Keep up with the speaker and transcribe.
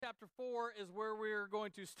4 is where we're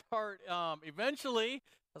going to start eventually,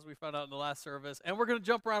 as we found out in the last service, and we're going to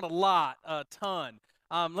jump around a ton.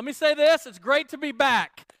 Let me say this, it's great to be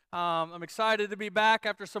back. I'm excited to be back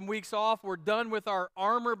after some weeks off. We're done with our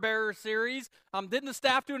Armor Bearer series. Didn't the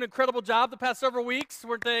staff do an incredible job the past several weeks?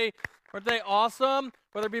 Weren't they awesome?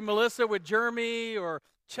 Whether it be Melissa with Jeremy or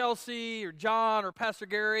Chelsea or John or Pastor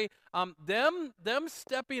Gary, them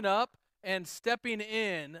stepping up and stepping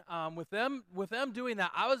in with them doing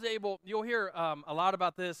that, I was able, you'll hear a lot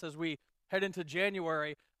about this as we head into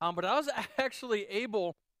January, but I was actually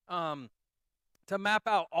able to map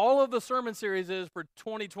out all of the sermon series for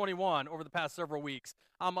 2021 over the past several weeks.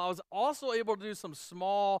 I was also able to do some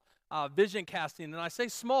small vision casting, and I say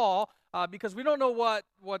small because we don't know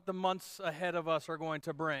what the months ahead of us are going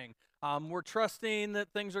to bring. We're trusting that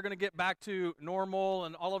things are going to get back to normal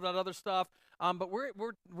and all of that other stuff. But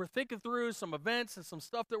we're thinking through some events and some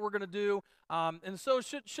stuff that we're going to do, and so it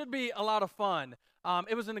should be a lot of fun.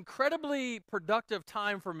 It was an incredibly productive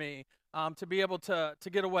time for me to be able to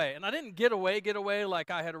get away. And I didn't get away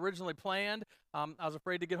like I had originally planned. I was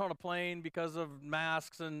afraid to get on a plane because of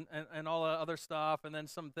masks and all that other stuff, and then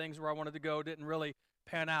some things where I wanted to go didn't really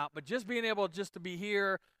pan out. But just being able just to be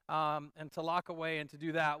here and to lock away and to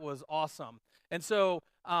do that was awesome. And so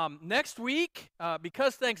next week,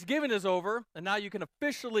 because Thanksgiving is over, and now you can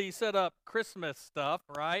officially set up Christmas stuff,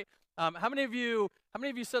 right? How many of you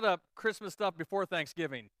set up Christmas stuff before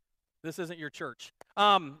Thanksgiving? This isn't your church.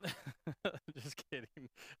 Just kidding,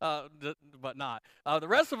 but not. The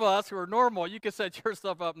rest of us who are normal, you can set your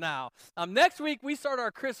stuff up now. Next week, we start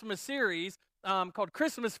our Christmas series called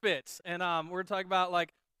Christmas Fits, and we're talking about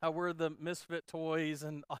like how we're the misfit toys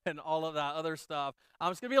and all of that other stuff.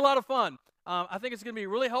 It's going to be a lot of fun. I think it's going to be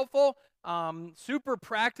really helpful, super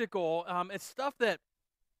practical. It's stuff that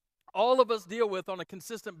all of us deal with on a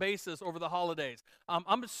consistent basis over the holidays.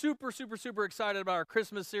 I'm super, super, super excited about our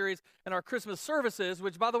Christmas series and our Christmas services,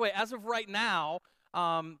 which, by the way, as of right now,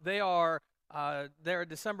 they're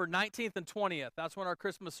December 19th and 20th. That's when our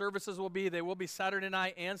Christmas services will be. They will be Saturday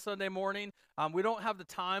night and Sunday morning. We don't have the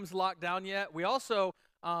times locked down yet. We also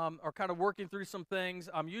are kind of working through some things.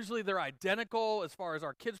 Usually they're identical as far as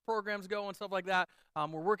our kids programs go and stuff like that.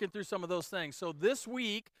 We're working through some of those things. So this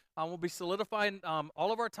week, we'll be solidifying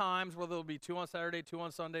all of our times, whether it'll be 2 on Saturday, 2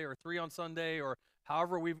 on Sunday, or 3 on Sunday, or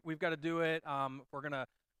however we've got to do it.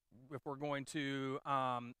 If we're going to,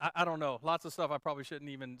 I don't know. Lots of stuff I probably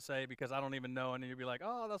shouldn't even say because I don't even know, and you'd be like,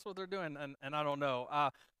 oh, that's what they're doing, and I don't know.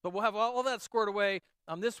 But we'll have all that squared away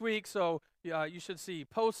this week, so you should see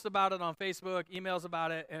posts about it on Facebook, emails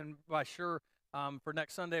about it, and for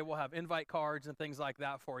next Sunday we'll have invite cards and things like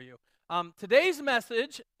that for you. Today's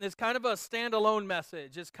message is kind of a standalone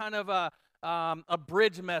message. It's kind of a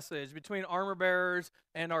bridge message between Armor Bearers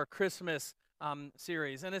and our Christmas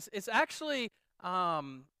series, and it's actually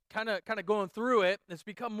kind of going through it. It's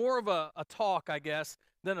become more of a talk, I guess,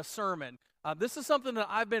 than a sermon. This is something that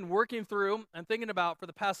I've been working through and thinking about for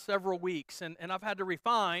the past several weeks, and I've had to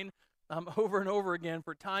refine over and over again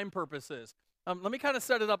for time purposes. Let me kind of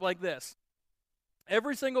set it up like this.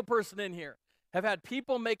 Every single person in here have had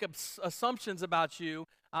people make assumptions about you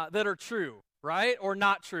that are true, right, or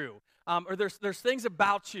not true. Or there's things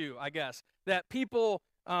about you, I guess, that people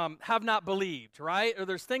have not believed, right? Or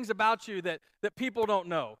there's things about you that people don't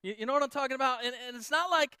know. You know what I'm talking about? And it's not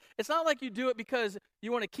like you do it because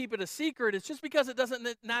you want to keep it a secret. It's just because it doesn't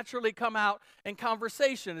naturally come out in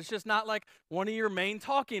conversation. It's just not like one of your main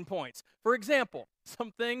talking points. For example,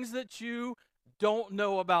 some things that you don't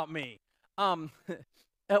know about me.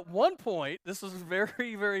 At one point, this was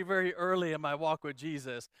very, very, very early in my walk with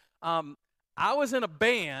Jesus, I was in a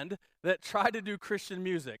band that tried to do Christian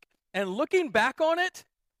music. And looking back on it,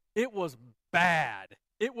 it was bad.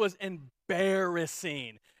 It was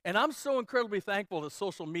embarrassing. And I'm so incredibly thankful that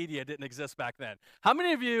social media didn't exist back then. How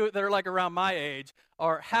many of you that are like around my age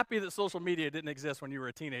are happy that social media didn't exist when you were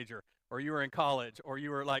a teenager or you were in college or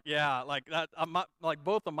you were like, yeah, like that, like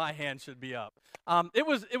both of my hands should be up. It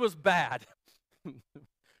was bad.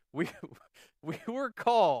 We were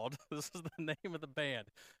called, this is the name of the band,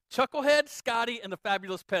 Chucklehead, Scotty, and the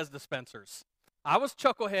Fabulous Pez Dispensers. I was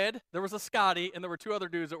Chucklehead, there was a Scotty, and there were two other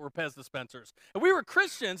dudes that were Pez dispensers. And we were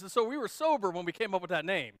Christians, and so we were sober when we came up with that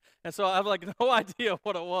name. And so I have like no idea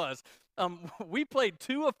what it was. We played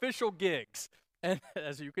 2 official gigs, and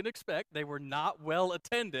as you can expect, they were not well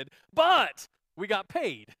attended, but we got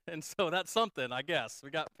paid. And so that's something, I guess. We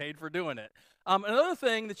got paid for doing it. Another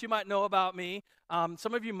thing that you might know about me,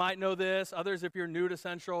 some of you might know this, others if you're new to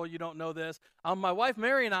Central, you don't know this. My wife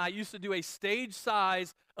Mary and I used to do a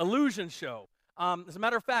stage-size illusion show. As a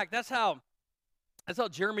matter of fact, that's how That's how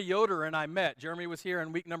Jeremy Yoder and I met. Jeremy was here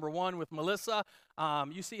in week number 1 with Melissa.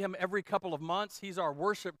 You see him every couple of months. He's our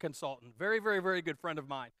worship consultant. Very, very, very good friend of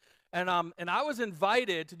mine. And I was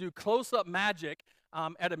invited to do close-up magic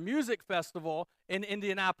at a music festival in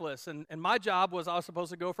Indianapolis. And my job was I was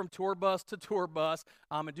supposed to go from tour bus to tour bus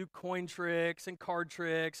and do coin tricks and card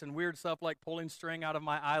tricks and weird stuff like pulling string out of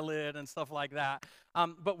my eyelid and stuff like that.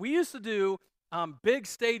 But we used to do big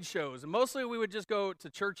stage shows. And mostly we would just go to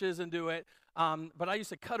churches and do it. But I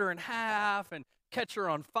used to cut her in half and catch her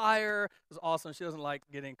on fire. It was awesome. She doesn't like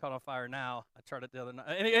getting caught on fire now. I tried it the other night.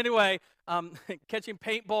 Anyway, catching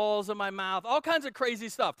paintballs in my mouth, all kinds of crazy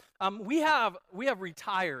stuff. We have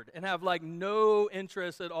retired and have like no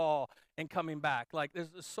interest at all in coming back. Like there's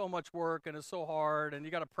so much work and it's so hard and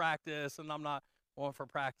you got to practice and I'm not one for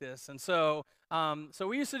practice. And so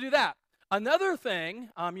we used to do that. Another thing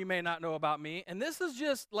you may not know about me, and this is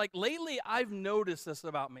just like lately I've noticed this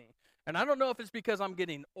about me. And I don't know if it's because I'm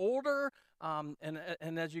getting older, and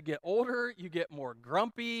as you get older, you get more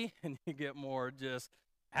grumpy and you get more just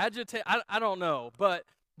agitated. I don't know, but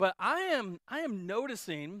I am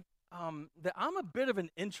noticing that I'm a bit of an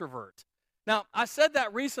introvert. Now, I said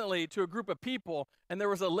that recently to a group of people, and there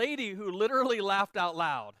was a lady who literally laughed out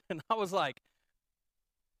loud, and I was like,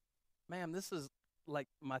 "Ma'am, this is like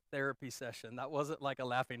my therapy session. That wasn't like a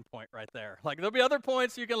laughing point right there. Like there'll be other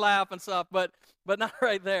points you can laugh and stuff, but not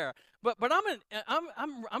right there. But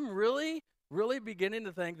I'm really beginning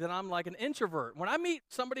to think that I'm like an introvert. When I meet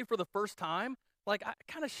somebody for the first time, like I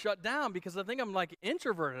kind of shut down because I think I'm like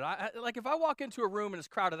introverted. I like if I walk into a room and it's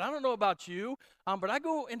crowded, I don't know about you, but I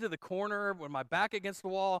go into the corner with my back against the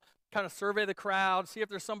wall, kind of survey the crowd, see if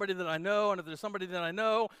there's somebody that I know, and if there's somebody that I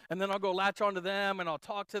know, and then I'll go latch onto them and I'll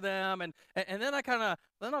talk to them, and then I'll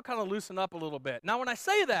kind of loosen up a little bit. Now, when I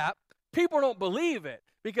say that, people don't believe it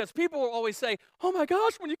because people will always say, "Oh my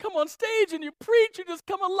gosh, when you come on stage and you preach, you just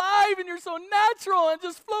come alive and you're so natural and it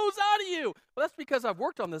just flows out of you." Well, that's because I've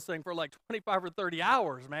worked on this thing for like 25 or 30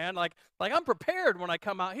 hours, man. Like I'm prepared when I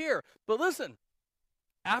come out here. But listen,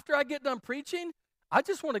 after I get done preaching, I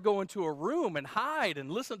just want to go into a room and hide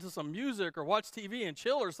and listen to some music or watch TV and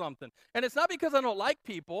chill or something. And it's not because I don't like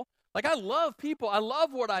people. Like I love people. I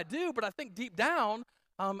love what I do, but I think deep down,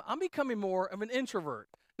 I'm becoming more of an introvert.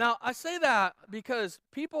 Now, I say that because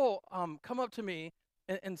people come up to me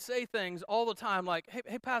and say things all the time like,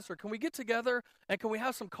 hey, Pastor, can we get together and can we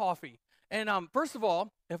have some coffee? And first of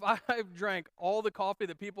all, if I've drank all the coffee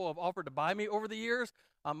that people have offered to buy me over the years,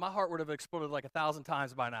 my heart would have exploded like 1,000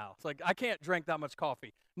 times by now. It's like, I can't drink that much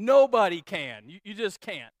coffee. Nobody can. You just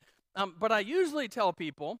can't. But I usually tell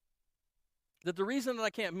people that the reason that I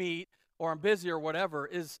can't meet or I'm busy or whatever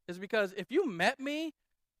is because if you met me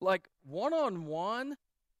like one-on-one,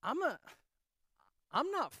 I'm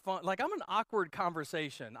not fun. Like I'm an awkward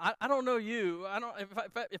conversation. I don't know you.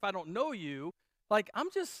 If I don't know you, like I'm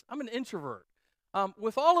an introvert.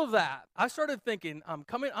 With all of that, I started thinking I'm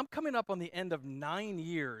coming up on the end of 9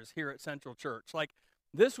 years here at Central Church. Like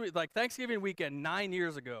this week, like Thanksgiving weekend 9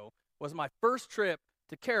 years ago was my first trip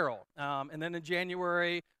to Carroll, and then in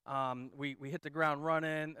January we hit the ground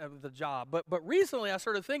running of the job. But recently I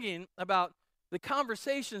started thinking about the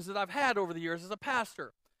conversations that I've had over the years as a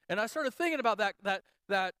pastor. And I started thinking about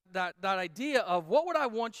that idea of what would I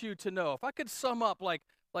want you to know? If I could sum up like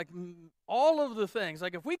all of the things,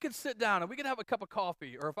 like if we could sit down and we could have a cup of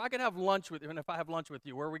coffee, or if I could have lunch with you, and if I have lunch with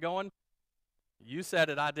you, where are we going? You said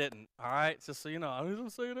it, I didn't. All right, just so you know, I don't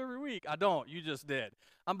say it every week. I don't. You just did.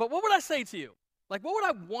 But what would I say to you? Like, what would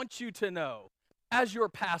I want you to know as your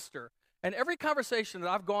pastor? And every conversation that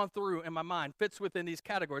I've gone through in my mind fits within these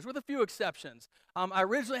categories, with a few exceptions. I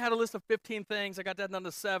originally had a list of 15 things. I got that down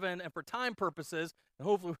to 7. And for time purposes, and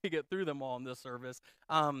hopefully we get through them all in this service,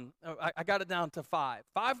 I got it down to 5.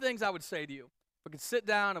 5 things I would say to you. We could sit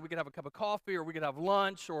down and we could have a cup of coffee, or we could have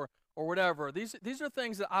lunch, or whatever. These are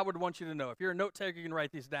things that I would want you to know. If you're a note taker, you can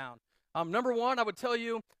write these down. Number 1, I would tell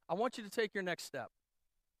you, I want you to take your next step.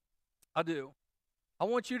 I do. I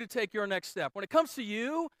want you to take your next step. When it comes to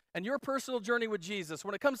you and your personal journey with Jesus,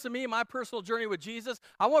 when it comes to me and my personal journey with Jesus,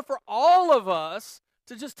 I want for all of us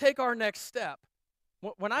to just take our next step.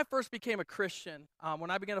 When I first became a Christian, when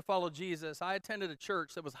I began to follow Jesus, I attended a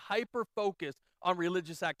church that was hyper-focused on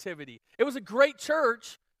religious activity. It was a great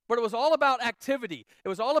church, but it was all about activity. It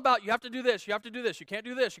was all about you have to do this, you have to do this, you can't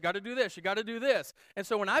do this, you got to do this, you got to do this. And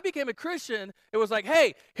so when I became a Christian, it was like,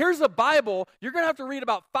 hey, here's a Bible. You're going to have to read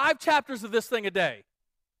about 5 chapters of this thing a day.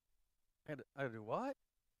 I do what?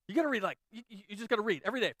 You got to read you just got to read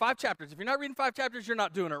every day, 5 chapters. If you're not reading 5 chapters, you're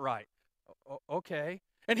not doing it right. Okay.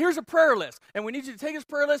 And here's a prayer list. And we need you to take this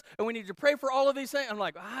prayer list, and we need you to pray for all of these things. I'm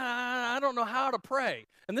like, I don't know how to pray.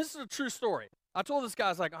 And this is a true story. I told this guy, I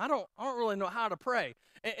was like, I don't really know how to pray.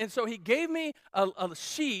 And so he gave me a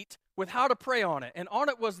sheet with how to pray on it. And on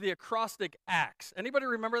it was the acrostic ACTS. Anybody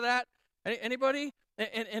remember that? Anybody?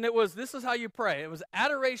 And it was, this is how you pray. It was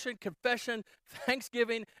adoration, confession,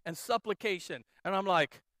 thanksgiving, and supplication. And I'm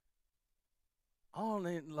like, I don't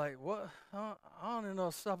even know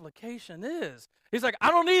what supplication is. He's like,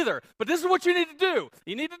 I don't either, but this is what you need to do.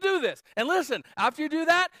 You need to do this. And listen, after you do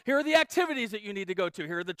that, here are the activities that you need to go to.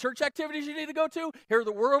 Here are the church activities you need to go to. Here are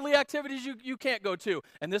the worldly activities you can't go to.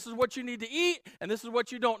 And this is what you need to eat, and this is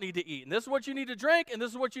what you don't need to eat. And this is what you need to drink, and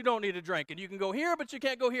this is what you don't need to drink. And you can go here, but you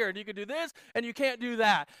can't go here. And you can do this, and you can't do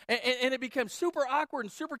that. And it became super awkward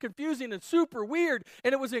and super confusing and super weird,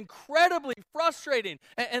 and it was incredibly frustrating.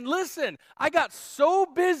 And listen, I got so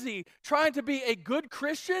busy trying to be a good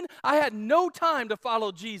Christian, I had no time to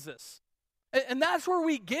follow Jesus. And that's where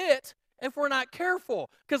we get if we're not careful.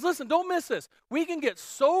 Because listen, don't miss this. We can get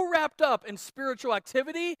so wrapped up in spiritual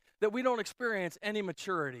activity that we don't experience any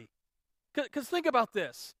maturity. Because think about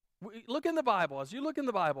this. Look in the Bible. As you look in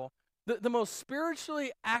the Bible, the most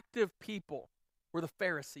spiritually active people were the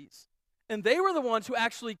Pharisees. And they were the ones who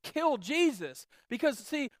actually killed Jesus. Because,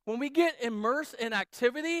 see, when we get immersed in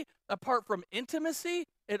activity, apart from intimacy,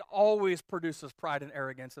 it always produces pride and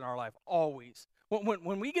arrogance in our life. Always.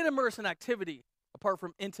 When we get immersed in activity, apart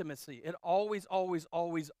from intimacy, it always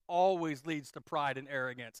leads to pride and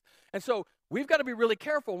arrogance. And so we've got to be really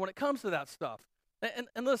careful when it comes to that stuff.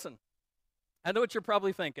 And listen, I know what you're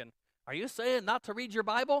probably thinking. Are you saying not to read your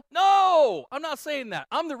Bible? No, I'm not saying that.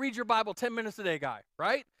 I'm the read your Bible 10 minutes a day guy,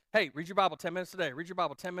 right? Hey, read your Bible 10 minutes a day. Read your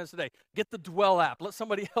Bible 10 minutes a day. Get the Dwell app. Let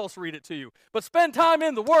somebody else read it to you. But spend time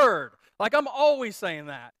in the Word. Like, I'm always saying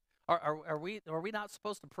that. Are we not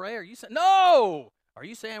supposed to pray? Are you saying, no! Are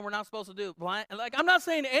you saying we're not supposed to do blind? Like, I'm not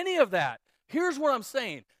saying any of that. Here's what I'm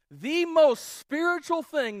saying. The most spiritual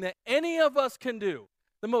thing that any of us can do,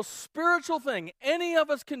 the most spiritual thing any of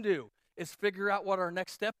us can do is figure out what our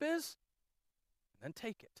next step is and then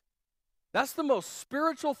take it. That's the most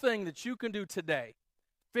spiritual thing that you can do today.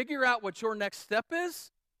 Figure out what your next step is,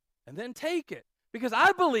 and then take it. Because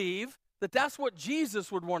I believe that that's what Jesus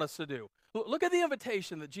would want us to do. Look at the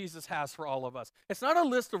invitation that Jesus has for all of us. It's not a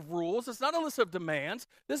list of rules. It's not a list of demands.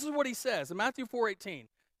 This is what he says. In Matthew 4:18,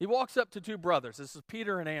 he walks up to two brothers. This is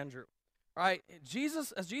Peter and Andrew. All right,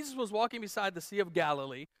 as Jesus was walking beside the Sea of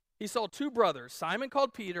Galilee, he saw two brothers, Simon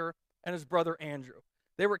called Peter and his brother Andrew.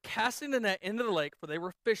 They were casting the net into the lake, for they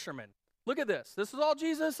were fishermen. Look at this. This is all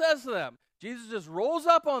Jesus says to them. Jesus just rolls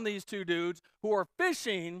up on these two dudes who are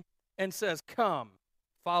fishing and says, come,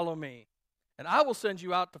 follow me, and I will send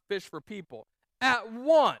you out to fish for people. At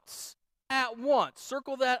once.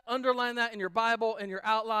 Circle that, underline that in your Bible, in your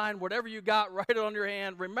outline, whatever you got, write it on your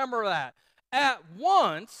hand. Remember that. At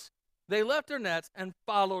once, they left their nets and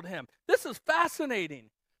followed him. This is fascinating.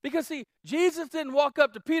 Because, see, Jesus didn't walk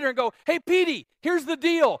up to Peter and go, hey, Petey, here's the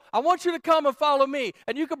deal. I want you to come and follow me,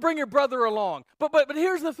 and you can bring your brother along. But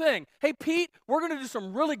here's the thing. Hey, Pete, we're going to do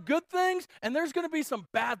some really good things, and there's going to be some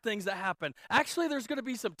bad things that happen. Actually, there's going to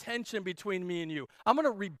be some tension between me and you. I'm going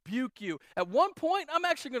to rebuke you. At one point, I'm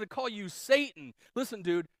actually going to call you Satan. Listen,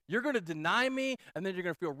 dude, you're going to deny me, and then you're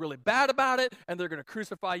going to feel really bad about it, and they're going to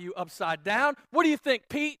crucify you upside down. What do you think,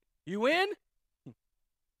 Pete? You in?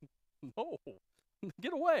 No.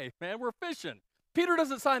 Get away, man. We're fishing. Peter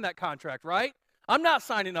doesn't sign that contract, right? I'm not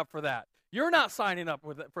signing up for that. You're not signing up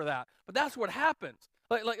for that. But that's what happens.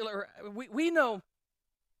 We know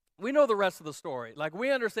the rest of the story. Like,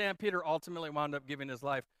 we understand Peter ultimately wound up giving his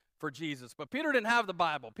life for Jesus. But Peter didn't have the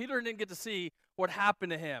Bible. Peter didn't get to see what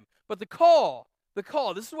happened to him. But the call,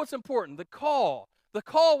 this is what's important. The call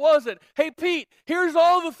wasn't, hey, Pete, here's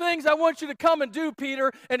all the things I want you to come and do,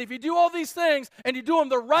 Peter, and if you do all these things and you do them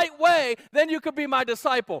the right way, then you could be my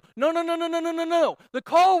disciple. No. The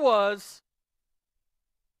call was,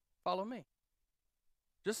 follow me.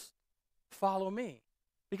 Just follow me.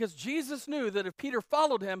 Because Jesus knew that if Peter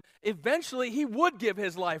followed him, eventually he would give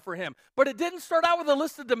his life for him. But it didn't start out with a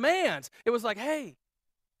list of demands. It was like, hey,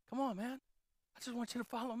 come on, man. I just want you to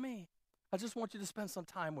follow me. I just want you to spend some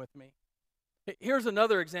time with me. Here's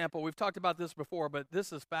another example. We've talked about this before, but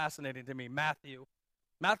this is fascinating to me. Matthew.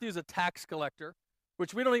 Matthew's a tax collector,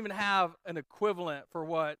 which we don't even have an equivalent for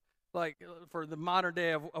for the modern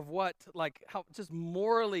day of what, how just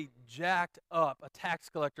morally jacked up a tax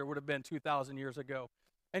collector would have been 2,000 years ago.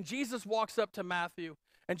 And Jesus walks up to Matthew,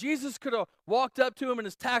 and Jesus could have walked up to him in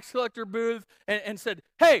his tax collector booth and said,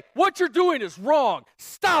 hey, what you're doing is wrong.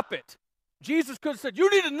 Stop it. Jesus could have said, you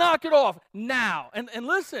need to knock it off now. And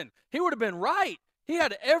listen, he would have been right. He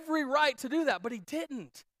had every right to do that, but he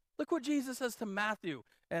didn't. Look what Jesus says to Matthew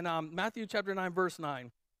in Matthew chapter 9, verse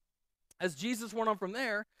 9. As Jesus went on from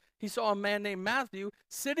there, he saw a man named Matthew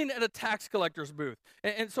sitting at a tax collector's booth.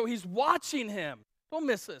 And so he's watching him. Don't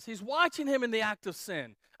miss this. He's watching him in the act of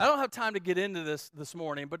sin. I don't have time to get into this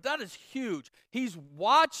morning, but that is huge. He's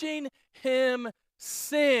watching him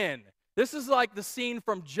sin. This is like the scene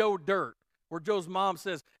from Joe Dirt, where Joe's mom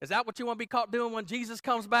says, "Is that what you want to be caught doing when Jesus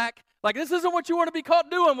comes back?" Like, this isn't what you want to be caught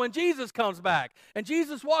doing when Jesus comes back. And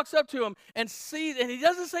Jesus walks up to him and sees, and he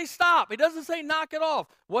doesn't say stop. He doesn't say knock it off.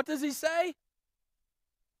 What does he say?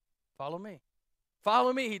 Follow me.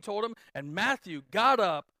 Follow me, he told him. And Matthew got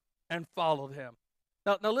up and followed him.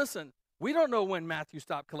 Now listen, we don't know when Matthew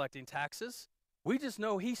stopped collecting taxes. We just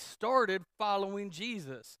know he started following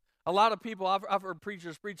Jesus. A lot of people, I've heard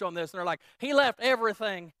preachers preach on this, and they're like, he left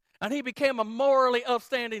everything, and he became a morally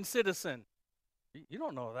upstanding citizen. You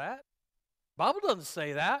don't know that. The Bible doesn't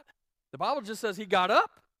say that. The Bible just says he got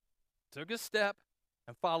up, took a step,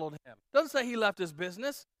 and followed him. It doesn't say he left his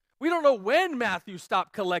business. We don't know when Matthew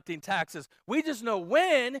stopped collecting taxes. We just know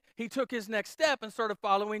when he took his next step and started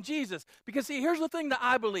following Jesus. Because, see, here's the thing that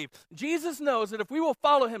I believe. Jesus knows that if we will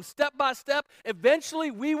follow him step by step,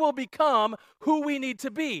 eventually we will become who we need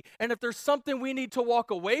to be. And if there's something we need to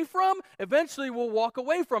walk away from, eventually we'll walk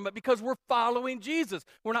away from it because we're following Jesus.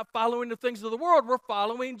 We're not following the things of the world. We're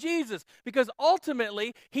following Jesus. Because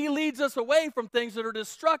ultimately, he leads us away from things that are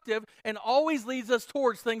destructive and always leads us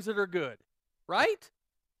towards things that are good. Right?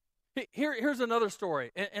 Here's another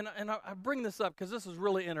story, and I bring this up because this is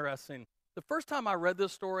really interesting. The first time I read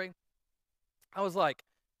this story, I was like,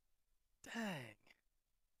 dang,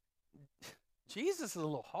 Jesus is a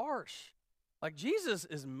little harsh. Like, Jesus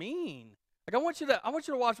is mean. Like, I want you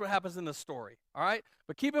to watch what happens in this story, all right?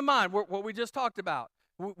 But keep in mind what we just talked about.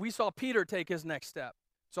 We saw Peter take his next step.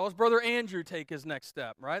 Saw his brother Andrew take his next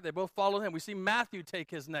step, right? They both followed him. We see Matthew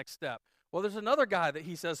take his next step. Well, there's another guy that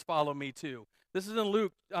he says, follow me too. This is in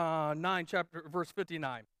Luke 9, verse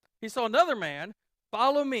 59. He saw another man,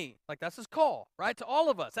 follow me. Like, that's his call, right, to all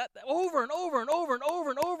of us. That over and over and over and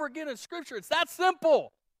over and over again in Scripture. It's that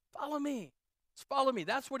simple. Follow me. Just follow me.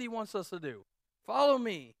 That's what he wants us to do. Follow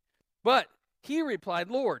me. But he replied,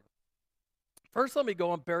 Lord, first let me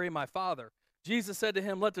go and bury my father. Jesus said to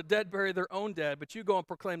him, let the dead bury their own dead, but you go and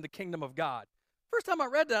proclaim the kingdom of God. First time I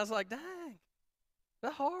read that, I was like, dang,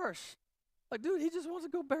 that's harsh. Like, dude, he just wants to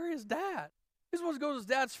go bury his dad. He just wants to go to his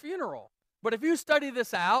dad's funeral. But if you study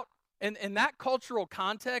this out, in that cultural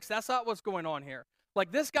context, that's not what's going on here.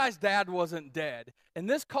 Like, this guy's dad wasn't dead. In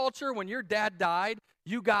this culture, when your dad died,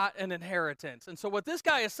 you got an inheritance. And so what this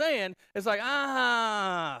guy is saying is like,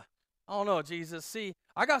 I don't know, Jesus. See,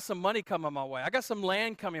 I got some money coming my way. I got some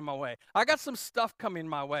land coming my way. I got some stuff coming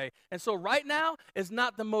my way. And so right now is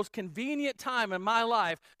not the most convenient time in my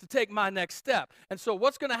life to take my next step. And so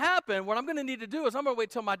what's going to happen, what I'm going to need to do is I'm going to wait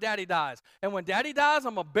till my daddy dies. And when daddy dies,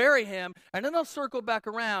 I'm going to bury him, and then I'll circle back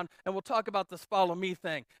around, and we'll talk about this follow me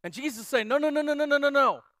thing. And Jesus is saying,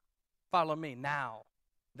 no. Follow me now.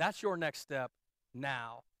 That's your next step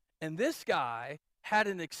now. And this guy had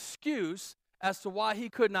an excuse as to why he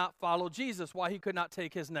could not follow Jesus, why he could not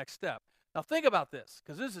take his next step. Now think about this,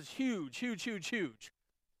 because this is huge.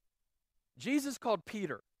 Jesus called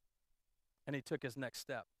Peter, and he took his next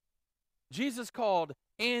step. Jesus called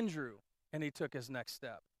Andrew, and he took his next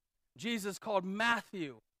step. Jesus called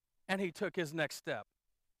Matthew, and he took his next step.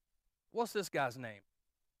 What's this guy's name?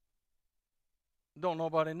 Don't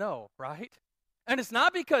nobody know, right? And it's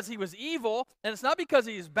not because he was evil, and it's not because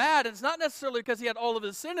he's bad, and it's not necessarily because he had all of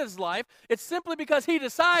his sin in his life. It's simply because he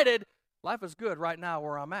decided life is good right now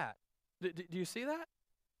where I'm at. Do you see that?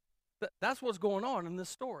 That's what's going on in this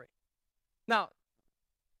story. Now,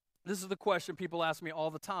 this is the question people ask me all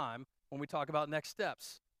the time when we talk about next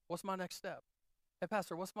steps. What's my next step? Hey,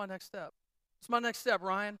 Pastor, what's my next step? What's my next step,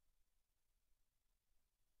 Ryan?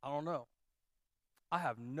 I don't know. I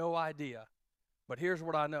have no idea. But here's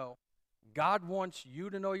what I know. God wants you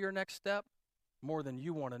to know your next step more than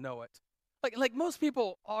you want to know it. Like most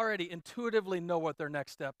people already intuitively know what their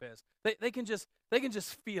next step is. They can just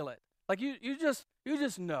feel it. Like you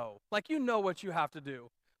just know. Like you know what you have to do.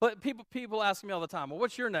 But people ask me all the time, well,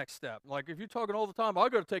 what's your next step? Like if you're talking all the time, I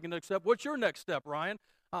got to take a next step. What's your next step, Ryan?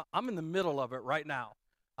 I'm in the middle of it right now.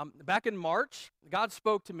 Back in March, God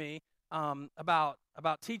spoke to me about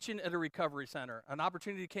teaching at a recovery center. An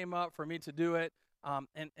opportunity came up for me to do it.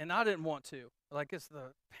 And I didn't want to. Like, it's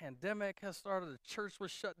the pandemic has started. The church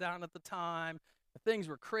was shut down at the time. Things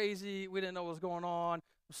were crazy. We didn't know what was going on.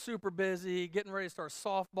 I'm super busy, getting ready to start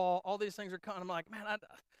softball. All these things are coming. I'm like, man,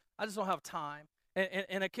 I just don't have time.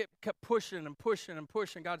 And I kept pushing and pushing and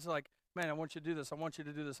pushing. God's like, man, I want you to do this. I want you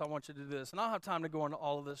to do this. I want you to do this. And I don't have time to go into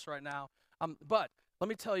all of this right now. But let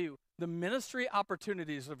me tell you, the ministry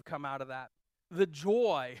opportunities that have come out of that, the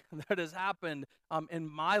joy that has happened in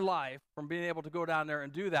my life from being able to go down there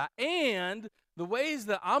and do that, and the ways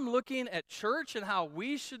that I'm looking at church and how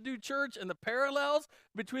we should do church and the parallels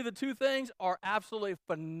between the two things are absolutely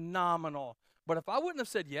phenomenal. But if I wouldn't have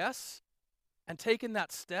said yes and taken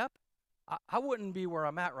that step, I wouldn't be where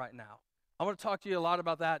I'm at right now. I want to talk to you a lot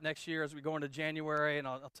about that next year as we go into January, and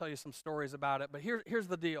I'll tell you some stories about it. But here's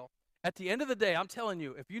the deal. At the end of the day, I'm telling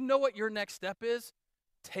you, if you know what your next step is,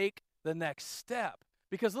 take the next step.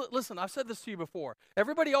 Because listen, I've said this to you before.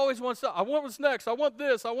 Everybody always wants to, I want what's next, I want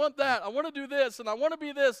this, I want that, I want to do this, and I want to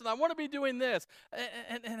be this, and I want to be doing this.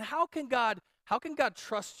 And how can God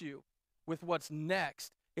trust you with what's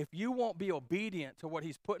next if you won't be obedient to what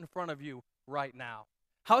he's put in front of you right now?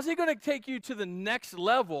 How is he going to take you to the next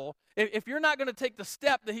level if you're not going to take the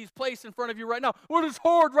step that he's placed in front of you right now? Well, it's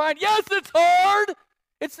hard, Ryan. Yes, it's hard.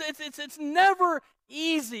 It's never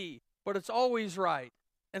easy, but it's always right.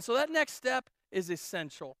 And so that next step is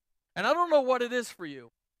essential. And I don't know what it is for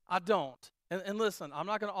you. I don't. And listen, I'm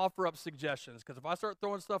not going to offer up suggestions, because if I start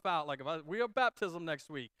throwing stuff out, like we have baptism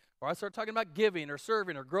next week, or I start talking about giving or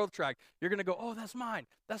serving or growth track, you're going to go, oh, that's mine.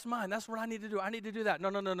 That's mine. That's what I need to do. I need to do that.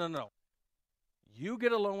 No. You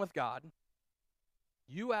get alone with God.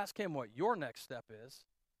 You ask him what your next step is,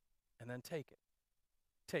 and then take it.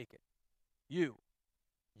 Take it. You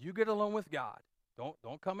get alone with God.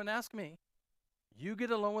 Don't come and ask me. You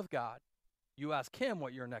get alone with God. You ask him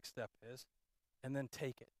what your next step is, and then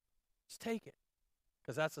take it. Just take it,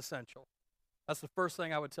 because that's essential. That's the first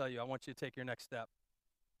thing I would tell you. I want you to take your next step.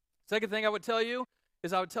 Second thing I would tell you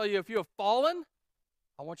is if you have fallen,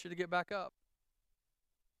 I want you to get back up.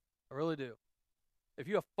 I really do. If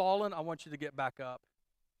you have fallen, I want you to get back up.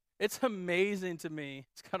 It's amazing to me.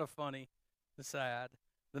 It's kind of funny and sad.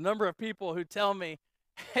 The number of people who tell me,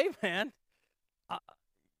 hey, man,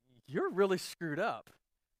 you're really screwed up.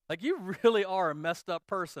 Like, you really are a messed up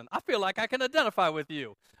person. I feel like I can identify with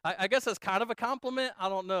you. I guess that's kind of a compliment. I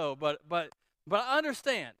don't know, but I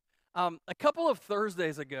understand. A couple of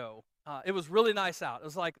Thursdays ago, it was really nice out. It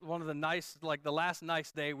was like the last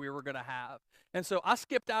nice day we were going to have. And so I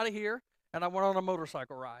skipped out of here, and I went on a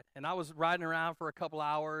motorcycle ride. And I was riding around for a couple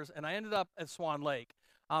hours, and I ended up at Swan Lake.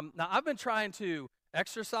 Now, I've been trying to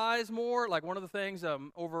exercise more. Like, one of the things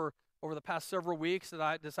over the past several weeks that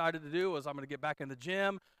I decided to do was I'm going to get back in the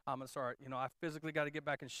gym. I'm going to start, I physically got to get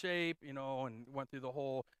back in shape, and went through the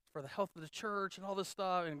whole for the health of the church and all this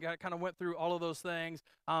stuff, and kind of went through all of those things.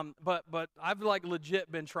 But I've legit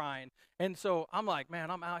been trying. And so I'm like, man,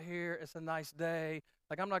 I'm out here. It's a nice day.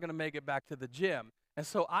 I'm not going to make it back to the gym. And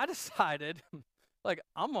so I decided,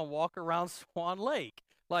 I'm going to walk around Swan Lake,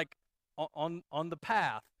 on the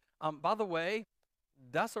path. By the way,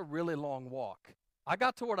 that's a really long walk. I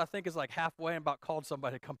got to what I think is halfway and about called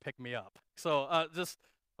somebody to come pick me up. So I'm just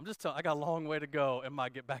telling, I got a long way to go in my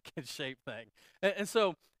get back in shape thing. And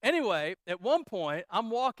so anyway, at one point I'm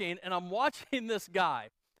walking and I'm watching this guy,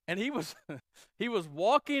 and he was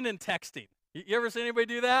walking and texting. You ever seen anybody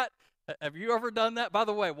do that? Have you ever done that? By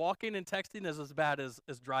the way, walking and texting is as bad as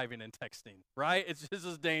driving and texting, right? It's just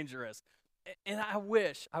as dangerous. And I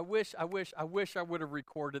wish I would have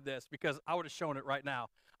recorded this, because I would have shown it right now.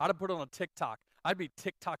 I'd have put it on TikTok. I'd be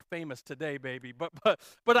TikTok famous today, baby. But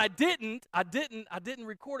I didn't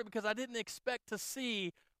record it because I didn't expect to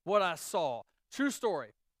see what I saw. True story.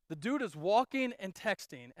 The dude is walking and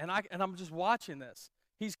texting, and I'm just watching this.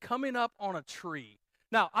 He's coming up on a tree.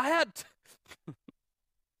 Now, I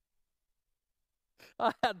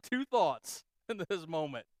had two thoughts in this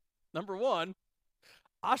moment. Number one,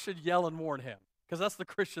 I should yell and warn him, because that's the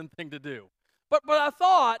Christian thing to do. But I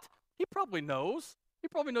thought, he probably knows. He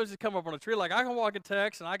probably knows he's come up on a tree. I can walk and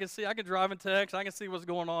text, and I can drive and text, I can see what's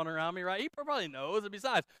going on around me, right? He probably knows. And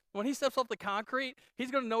besides, when he steps off the concrete, he's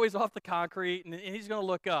going to know he's off the concrete, and he's going to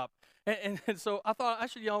look up. And so I thought I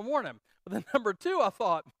should yell and warn him. But then number two, I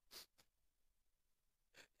thought,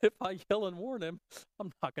 if I yell and warn him,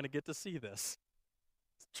 I'm not going to get to see this.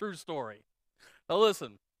 It's a true story. Now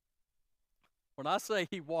listen, when I say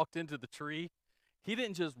he walked into the tree, he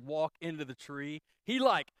didn't just walk into the tree. He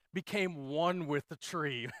became one with the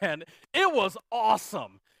tree, man. It was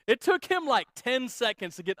awesome. It took him 10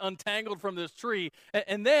 seconds to get untangled from this tree.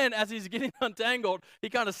 And then as he's getting untangled, he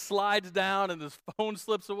kind of slides down and his phone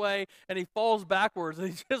slips away and he falls backwards. And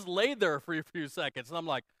he just laid there for a few seconds. And I'm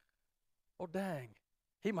like, oh, dang,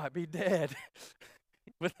 he might be dead.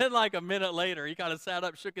 But then like a minute later, he kind of sat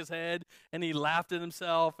up, shook his head, and he laughed at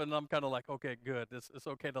himself. And I'm kind of like, okay, good. It's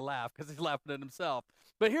okay to laugh because he's laughing at himself.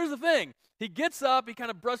 But here's the thing. He gets up, he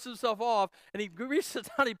kind of brushes himself off, and he reaches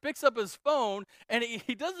down, he picks up his phone, and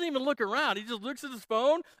he doesn't even look around. He just looks at his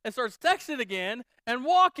phone and starts texting again and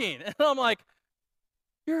walking. And I'm like,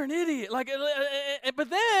 you're an idiot. Like, but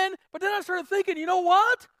then I started thinking, you know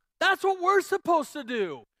what? That's what we're supposed to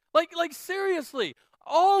do. Like seriously,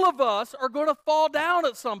 all of us are going to fall down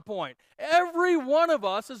at some point. Every one of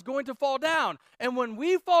us is going to fall down. And when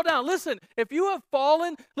we fall down, listen, if you have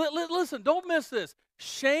fallen, listen, don't miss this.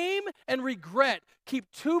 Shame and regret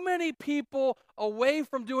keep too many people away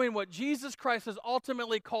from doing what Jesus Christ has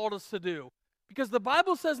ultimately called us to do. Because the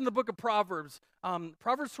Bible says in the book of Proverbs,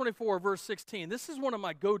 Proverbs 24, verse 16, this is one of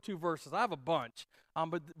my go-to verses. I have a bunch,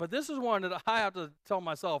 but this is one that I have to tell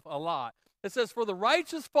myself a lot. It says, for the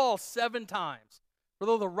righteous fall 7 times. For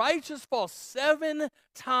though the righteous fall 7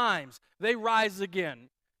 times, they rise again.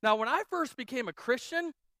 Now, when I first became a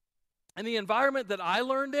Christian, in the environment that I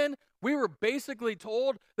learned in, we were basically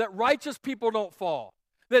told that righteous people don't fall.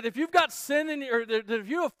 That if you've got sin that if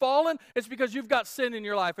you have fallen, it's because you've got sin in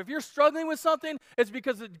your life. If you're struggling with something, it's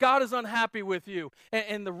because God is unhappy with you.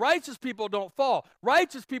 And the righteous people don't fall.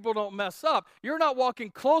 Righteous people don't mess up. You're not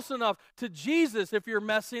walking close enough to Jesus if you're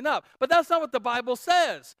messing up. But that's not what the Bible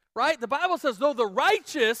says, right? The Bible says, though the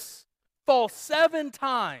righteous fall 7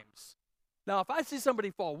 times. Now, if I see somebody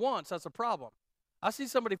fall once, that's a problem. I see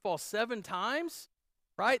somebody fall 7 times,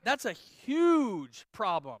 right? That's a huge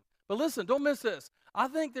problem. But listen, don't miss this. I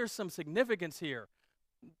think there's some significance here.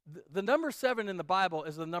 The number 7 in the Bible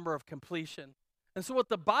is the number of completion. And so what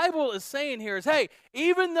the Bible is saying here is, hey,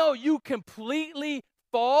 even though you completely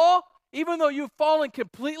fall, even though you've fallen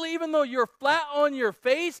completely, even though you're flat on your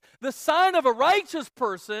face, the sign of a righteous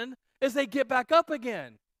person is they get back up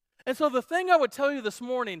again. And so the thing I would tell you this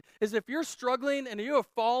morning is if you're struggling and you have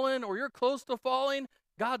fallen or you're close to falling,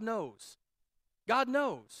 God knows. God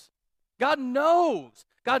knows. God knows.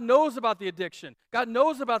 God knows about the addiction. God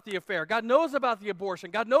knows about the affair. God knows about the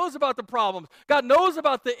abortion. God knows about the problems. God knows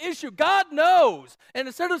about the issue. God knows. And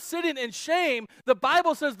instead of sitting in shame, the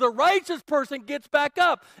Bible says the righteous person gets back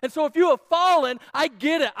up. And so if you have fallen, I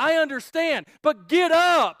get it. I understand. But get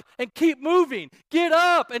up and keep moving. Get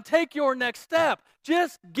up and take your next step.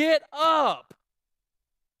 Just get up.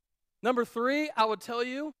 Number 3, I would tell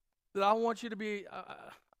you that I want you to be,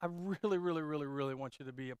 I really, really, really, really want you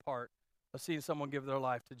to be a part of seeing someone give their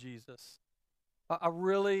life to Jesus. I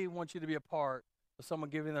really want you to be a part of someone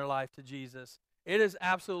giving their life to Jesus. It is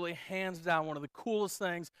absolutely, hands down, one of the coolest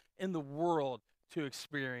things in the world to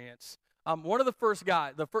experience. One of the first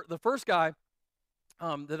guy, the first guy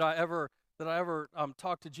that I ever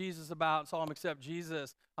talked to Jesus about, saw him accept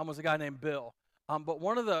Jesus, was a guy named Bill. But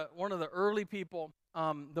one of the early people,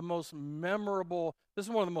 the most memorable, this is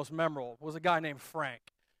one of the most memorable, was a guy named Frank.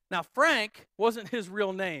 Now, Frank wasn't his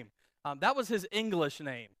real name. That was his English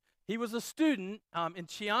name. He was a student in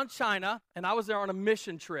Xi'an, China, and I was there on a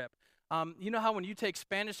mission trip. You know how when you take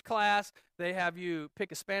Spanish class, they have you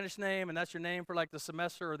pick a Spanish name, and that's your name for like the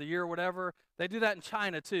semester or the year or whatever? They do that in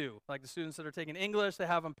China too. Like the students that are taking English, they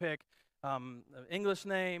have them pick an English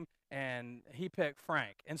name, and he picked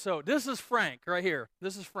Frank. And so this is Frank right here.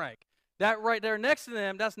 This is Frank. That right there next to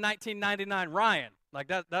them, that's 1999 Ryan.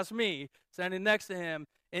 Like that's me standing next to him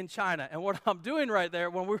in China. And what I'm doing right there,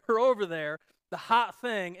 when we were over there, the hot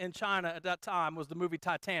thing in China at that time was the movie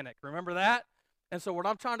Titanic. Remember that? And so what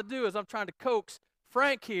I'm trying to do is I'm trying to coax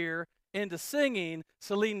Frank here into singing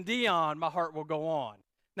Celine Dion, My Heart Will Go On.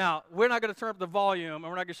 Now, we're not going to turn up the volume, and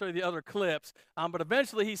we're not going to show you the other clips, but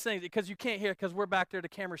eventually he sings it because you can't hear, because we're back there, the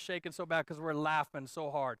camera's shaking so bad because we're laughing so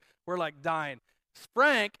hard. We're like dying.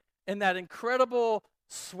 Frank, in that incredible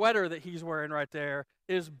sweater that he's wearing right there,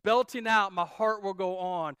 is belting out My Heart Will Go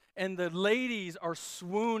On, and the ladies are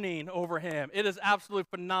swooning over him. It is absolutely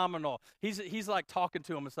phenomenal. He's like talking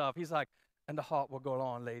to him and stuff. He's like, and the heart will go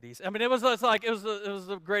on, ladies. I mean, it was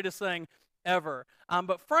the greatest thing ever.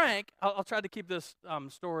 But Frank, I'll try to keep this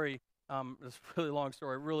story, this really long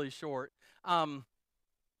story, really short.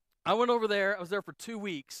 I went over there. I was there for 2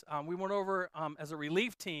 weeks. We went over as a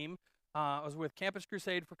relief team. I was with Campus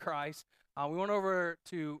Crusade for Christ. We went over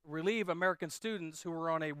to relieve American students who were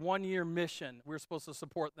on a 1-year mission. We were supposed to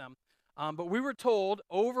support them. But we were told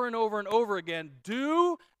over and over and over again,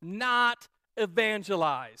 do not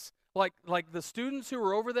evangelize. like the students who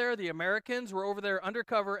were over there, the Americans were over there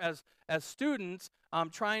undercover as students,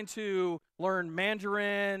 trying to learn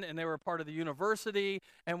Mandarin, and they were a part of the university.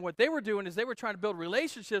 And what they were doing is they were trying to build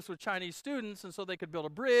relationships with Chinese students, and so they could build a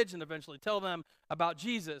bridge and eventually tell them about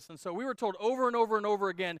Jesus. And so we were told over and over and over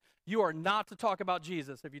again, you are not to talk about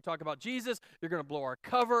Jesus. If you talk about Jesus, you're going to blow our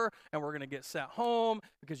cover, and we're going to get sent home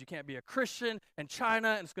because you can't be a Christian in China,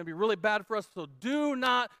 and it's going to be really bad for us. So do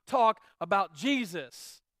not talk about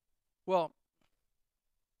Jesus. Well,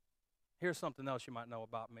 here's something else you might know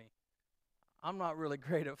about me. I'm not really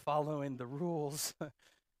great at following the rules.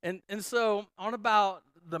 and so on about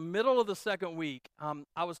the middle of the second week,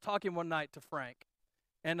 I was talking one night to Frank,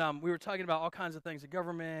 and we were talking about all kinds of things, the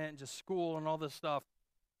government, and just school and all this stuff.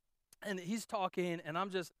 And he's talking, and I'm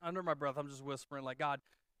just, under my breath, I'm just whispering, like, God,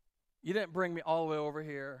 you didn't bring me all the way over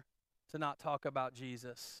here to not talk about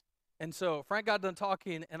Jesus. And so Frank got done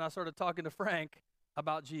talking, and I started talking to Frank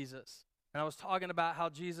about Jesus. And I was talking about how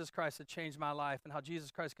Jesus Christ had changed my life, and how Jesus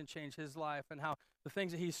Christ can change his life, and how the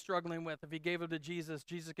things that he's struggling with, if he gave them to Jesus,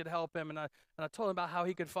 Jesus could help him. And I told him about how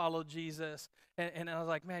he could follow Jesus. And I was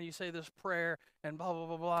like, man, you say this prayer, and blah, blah,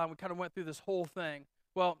 blah, blah. And we kind of went through this whole thing.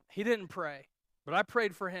 Well, he didn't pray, but I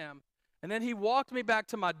prayed for him. And then he walked me back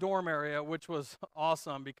to my dorm area, which was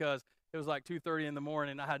awesome because it was like 2:30 in the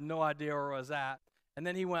morning. I had no idea where I was at. And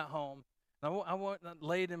then he went home. And I went and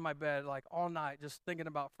laid in my bed like all night just thinking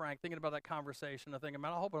about Frank, thinking about that conversation. I'm thinking,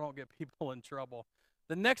 man, I hope I don't get people in trouble.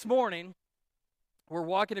 The next morning, we're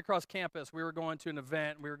walking across campus. We were going to an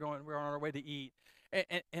event. We were on our way to eat.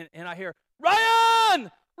 And I hear,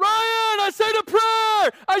 Ryan, I said a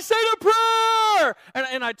prayer. I said a prayer.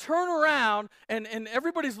 And I turn around, and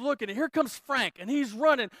everybody's looking, and here comes Frank, and he's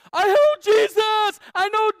running. I know Jesus. I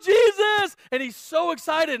know Jesus. And he's so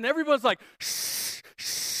excited, and everyone's like, shh,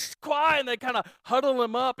 shh, quiet, and they kind of huddle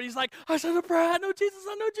him up, and he's like, I said a prayer. I know Jesus.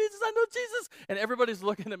 I know Jesus. I know Jesus. And everybody's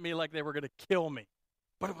looking at me like they were going to kill me.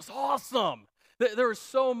 But it was awesome. There was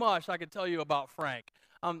so much I could tell you about Frank.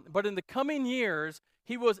 But in the coming years,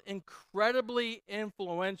 he was incredibly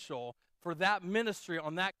influential for that ministry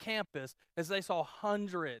on that campus as they saw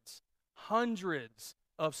hundreds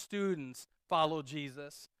of students follow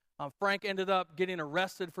Jesus. Frank ended up getting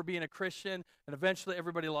arrested for being a Christian, and eventually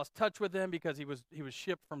everybody lost touch with him because he was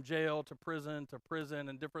shipped from jail to prison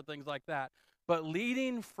and different things like that. But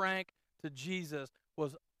leading Frank to Jesus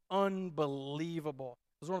was unbelievable.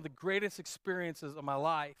 It was one of the greatest experiences of my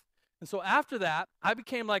life. And so after that, I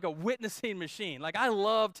became like a witnessing machine. Like, I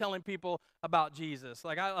love telling people about Jesus.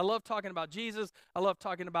 Like, I love talking about Jesus. I love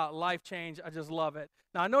talking about life change. I just love it.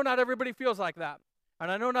 Now, I know not everybody feels like that.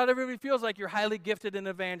 And I know not everybody feels like you're highly gifted in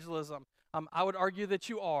evangelism. I would argue that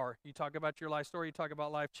you are. You talk about your life story, you talk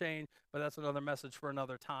about life change, but that's another message for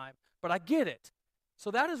another time. But I get it. So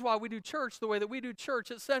that is why we do church the way that we do church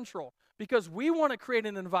at Central, because we want to create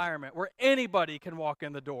an environment where anybody can walk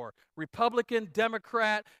in the door. Republican,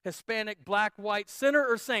 Democrat, Hispanic, black, white, sinner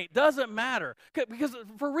or saint, doesn't matter. Because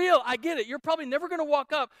for real, I get it. You're probably never going to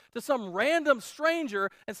walk up to some random stranger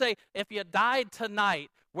and say, if you died tonight,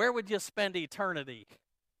 where would you spend eternity?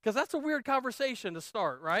 Because that's a weird conversation to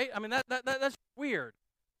start, right? I mean, that's weird.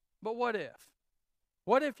 But what if?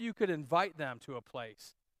 What if you could invite them to a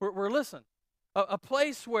place where listen, a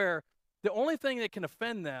place where the only thing that can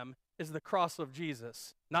offend them is the cross of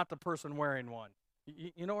Jesus, not the person wearing one.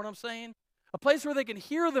 You know what I'm saying? A place where they can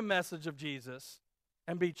hear the message of Jesus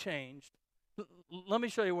and be changed. Let me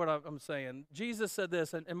show you what I'm saying. Jesus said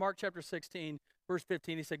this in Mark chapter 16, verse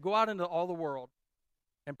 15. He said, go out into all the world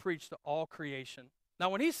and preach to all creation. Now,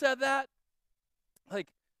 when he said that, like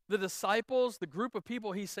the disciples, the group of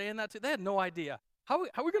people he's saying that to, they had no idea. How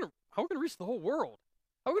are we going to reach the whole world?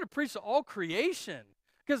 How are we going to preach to all creation?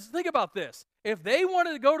 Because think about this. If they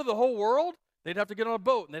wanted to go to the whole world, they'd have to get on a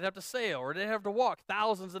boat, and they'd have to sail, or they'd have to walk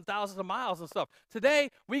thousands and thousands of miles and stuff.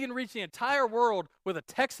 Today, we can reach the entire world with a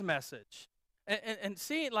text message. And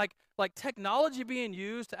seeing like technology being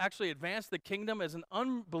used to actually advance the kingdom is an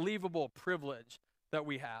unbelievable privilege that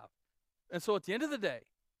we have. And so at the end of the day,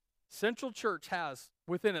 Central Church has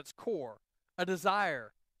within its core a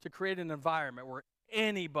desire to create an environment where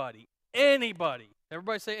anybody,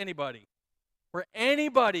 everybody say anybody, where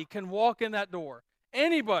anybody can walk in that door.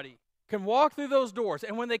 Anybody can walk through those doors.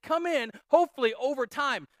 And when they come in, hopefully over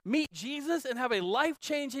time, meet Jesus and have a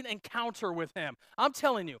life-changing encounter with him. I'm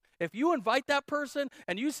telling you, if you invite that person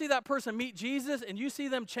and you see that person meet Jesus and you see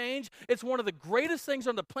them change, it's one of the greatest things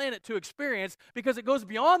on the planet to experience because it goes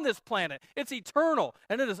beyond this planet. It's eternal,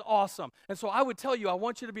 and it is awesome. And so I would tell you, I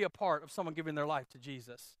want you to be a part of someone giving their life to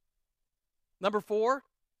Jesus. Number 4,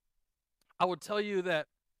 I would tell you that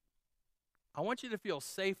I want you to feel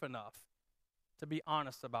safe enough to be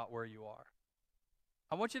honest about where you are.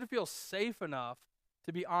 I want you to feel safe enough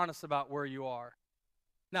to be honest about where you are.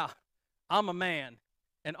 Now, I'm a man,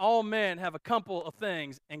 and all men have a couple of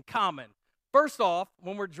things in common. First off,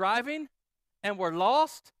 when we're driving and we're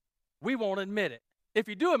lost, we won't admit it. If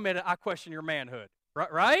you do admit it, I question your manhood,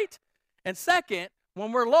 right? And second,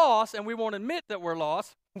 when we're lost and we won't admit that we're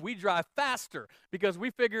lost, we drive faster because we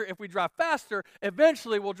figure if we drive faster,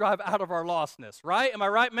 eventually we'll drive out of our lostness, right? Am I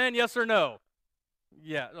right, man? Yes or no?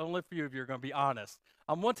 Yeah, only a few of you are going to be honest.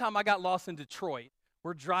 One time I got lost in Detroit.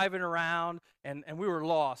 We're driving around, and we were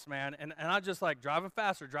lost, man. And I just like driving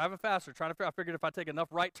faster, trying to figure. I figured if I take enough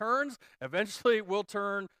right turns, eventually we'll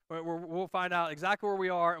turn, we'll find out exactly where we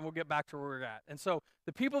are, and we'll get back to where we're at. And so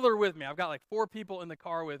the people that are with me, I've got like 4 people in the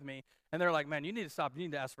car with me, and they're like, man, you need to stop. You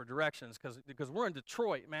need to ask for directions because we're in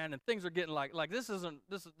Detroit, man, and things are getting like this is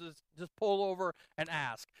just pull over and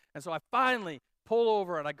ask. And so I finally pull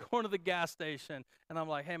over, and I go into the gas station, and I'm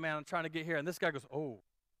like, hey, man, I'm trying to get here. And this guy goes, oh,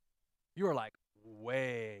 you are like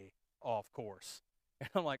way off course. And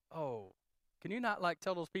I'm like, oh, can you not like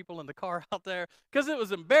tell those people in the car out there? Because it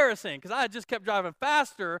was embarrassing because I had just kept driving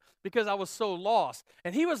faster because I was so lost.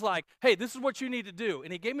 And he was like, hey, this is what you need to do.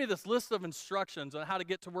 And he gave me this list of instructions on how to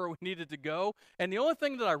get to where we needed to go. And the only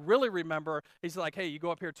thing that I really remember, he's like, hey, you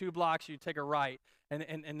go up here 2 blocks, you take a right.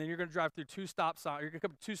 And then you're going to drive through 2 stop signs. You're going to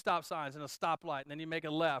come to 2 stop signs and a stoplight, and then you make a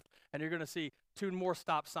left, and you're going to see 2 more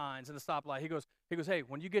stop signs and a stoplight. He goes, hey,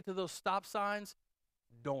 when you get to those stop signs,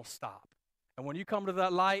 don't stop. And when you come to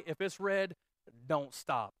that light, if it's red, don't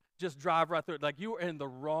stop. Just drive right through it. Like you were in the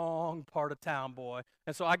wrong part of town, boy.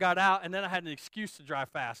 And so I got out, and then I had an excuse to drive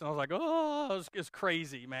fast. And I was like, oh, it's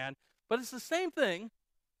crazy, man. But it's the same thing.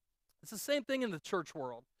 It's the same thing in the church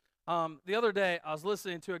world. The other day, I was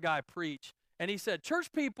listening to a guy preach, and he said,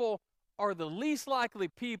 church people are the least likely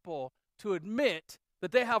people to admit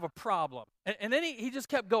that they have a problem. And then he just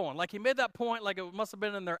kept going. Like he made that point, like it must have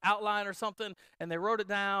been in their outline or something, and they wrote it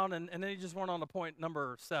down, and then he just went on to point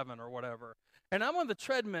number 7 or whatever. And I'm on the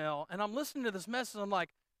treadmill, and I'm listening to this message, and I'm like,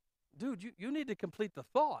 dude, you need to complete the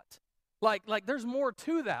thought. Like there's more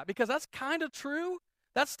to that, because that's kind of true.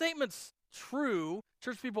 That statement's true.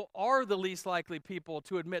 Church people are the least likely people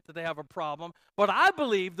to admit that they have a problem. But I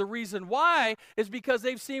believe the reason why is because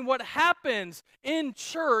they've seen what happens in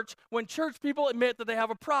church when church people admit that they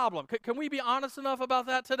have a problem. Can we be honest enough about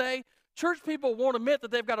that today? Church people won't admit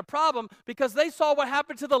that they've got a problem because they saw what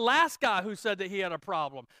happened to the last guy who said that he had a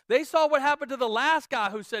problem. They saw what happened to the last guy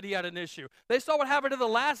who said he had an issue. They saw what happened to the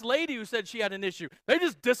last lady who said she had an issue. They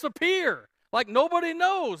just disappear. Like nobody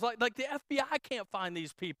knows. Like the FBI can't find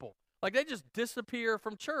these people. Like they just disappear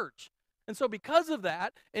from church. And so because of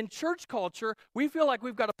that, in church culture, we feel like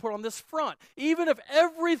we've got to put on this front. Even if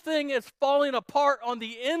everything is falling apart on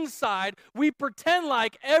the inside, we pretend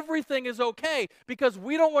like everything is okay because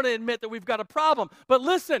we don't want to admit that we've got a problem. But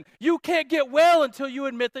listen, you can't get well until you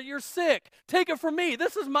admit that you're sick. Take it from me.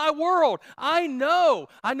 This is my world. I know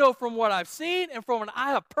from what I've seen and from what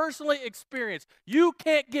I have personally experienced. You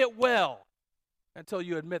can't get well until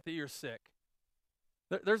you admit that you're sick.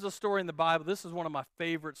 There's a story in the Bible. This is one of my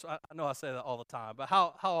favorites. I know I say that all the time, but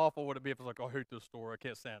how awful would it be if it's like, oh, I hate this story. I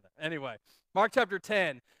can't stand it. Anyway, Mark chapter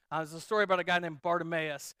 10. There's a story about a guy named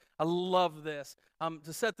Bartimaeus. I love this.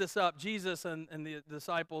 To set this up, Jesus and the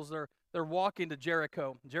disciples, they're walking to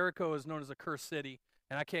Jericho. Jericho is known as a cursed city,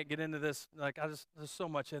 and I can't get into this. There's so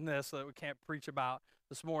much in this that we can't preach about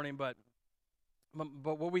this morning, but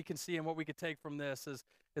what we can see and what we can take from this is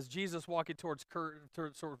Jesus walking towards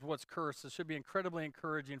what's cursed. It should be incredibly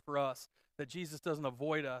encouraging for us that Jesus doesn't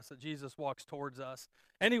avoid us, that Jesus walks towards us.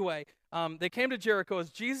 Anyway, they came to Jericho as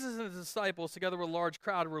Jesus and his disciples, together with a large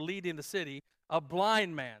crowd, were leading the city. A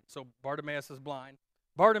blind man, so Bartimaeus is blind.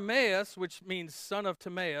 Bartimaeus, which means son of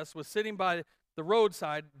Timaeus, was sitting by the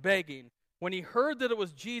roadside begging. When he heard that it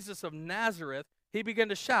was Jesus of Nazareth, he began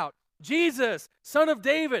to shout, Jesus, son of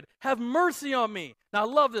David, have mercy on me. Now, I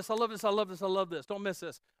love this. Don't miss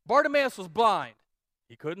this. Bartimaeus was blind.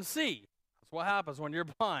 He couldn't see. That's what happens when you're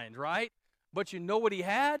blind, right? But you know what he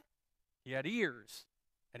had? He had ears,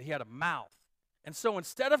 and he had a mouth. And so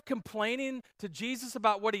instead of complaining to Jesus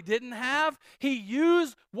about what he didn't have, he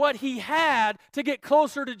used what he had to get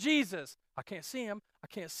closer to Jesus. I can't see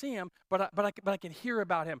him, but I can hear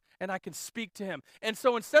about him, and I can speak to him. And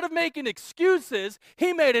so instead of making excuses,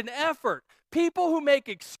 he made an effort. People who make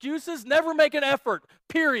excuses never make an effort,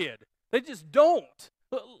 period. They just don't.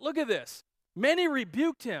 Look at this. Many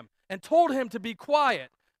rebuked him and told him to be quiet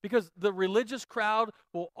because the religious crowd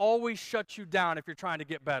will always shut you down if you're trying to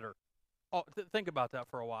get better. Oh, think about that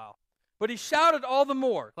for a while. But he shouted all the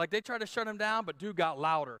more. Like they tried to shut him down, but dude got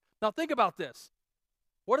louder. Now think about this.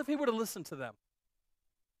 What if he would have listened to them?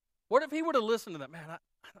 What if he would have listened to them? Man,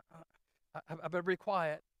 I better be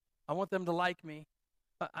quiet. I want them to like me.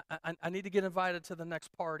 I need to get invited to the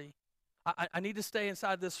next party. I need to stay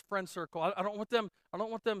inside this friend circle. I don't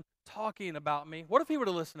want them talking about me. What if he would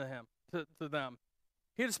have listened to him, to them?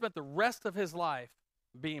 He'd have spent the rest of his life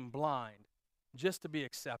being blind just to be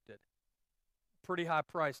accepted. Pretty high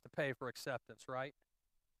price to pay for acceptance, right?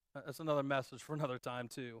 That's another message for another time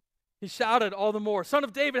too. He shouted all the more, "Son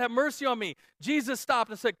of David, have mercy on me." Jesus stopped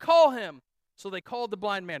and said, "Call him." So they called the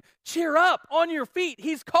blind man. "Cheer up, on your feet,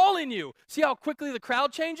 he's calling you." See how quickly the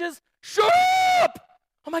crowd changes? "Shut up!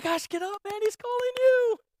 Oh my gosh, get up, man, he's calling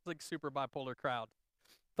you." It's like super bipolar crowd.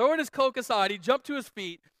 Throwing his cloak aside, he jumped to his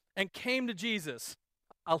feet and came to Jesus.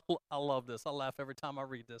 I love this. I laugh every time I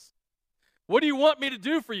read this. "What do you want me to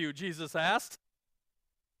do for you?" Jesus asked.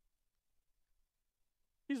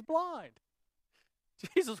 He's blind.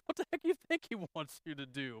 Jesus, what the heck do you think he wants you to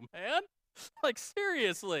do, man? Like,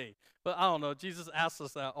 seriously. But I don't know. Jesus asks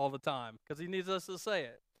us that all the time because he needs us to say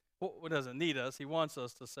it. Well, he doesn't need us. He wants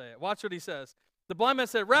us to say it. Watch what he says. The blind man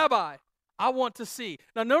said, "Rabbi, I want to see."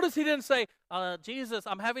 Now, notice he didn't say, "Jesus,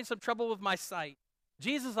 I'm having some trouble with my sight.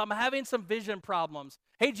 Jesus, I'm having some vision problems.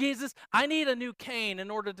 Hey, Jesus, I need a new cane in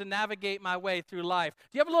order to navigate my way through life.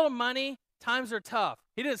 Do you have a little money? Times are tough."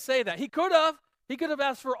 He didn't say that. He could have. He could have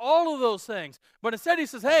asked for all of those things. But instead he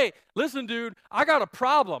says, "Hey, listen, dude, I got a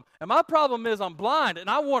problem. And my problem is I'm blind and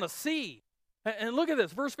I want to see." And look at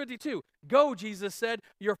this, verse 52. "Go," Jesus said,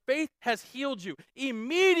 "your faith has healed you."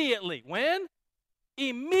 Immediately, when?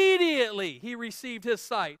 Immediately he received his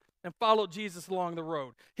sight and followed Jesus along the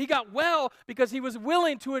road. He got well because he was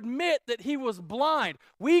willing to admit that he was blind.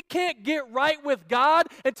 We can't get right with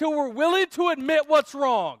God until we're willing to admit what's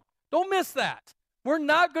wrong. Don't miss that. We're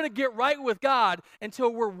not going to get right with God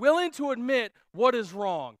until we're willing to admit what is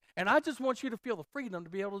wrong. And I just want you to feel the freedom to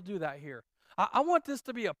be able to do that here. I want this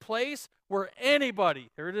to be a place where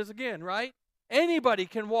anybody, here it is again, right? Anybody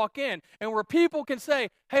can walk in and where people can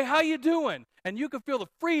say, "Hey, how you doing?" And you can feel the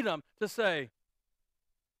freedom to say,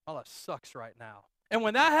 "Oh, that sucks right now." And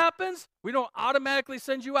when that happens, we don't automatically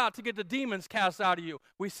send you out to get the demons cast out of you.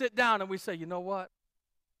 We sit down and we say, "You know what?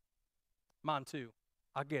 Mine too.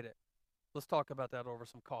 I get it. Let's talk about that over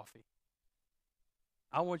some coffee."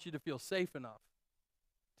 I want you to feel safe enough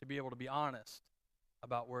to be able to be honest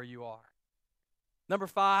about where you are. Number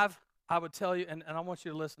 5, I would tell you, and I want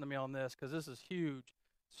you to listen to me on this because this is huge.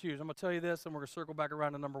 It's huge. I'm going to tell you this, and we're going to circle back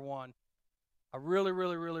around to number 1. I really,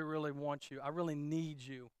 really, really, really want you, I really need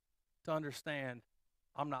you to understand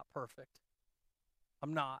I'm not perfect.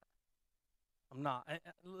 I'm not.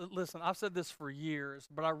 Listen, I've said this for years,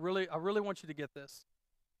 but I really want you to get this.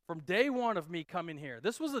 From day one of me coming here,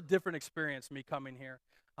 this was a different experience, me coming here.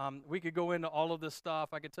 We could go into all of this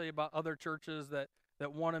stuff. I could tell you about other churches that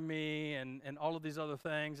wanted me and all of these other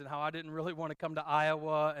things and how I didn't really want to come to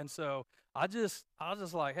Iowa. And so I was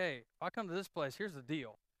just like, hey, if I come to this place, here's the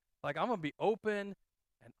deal. Like, I'm going to be open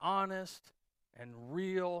and honest and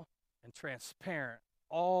real and transparent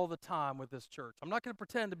all the time with this church. I'm not going to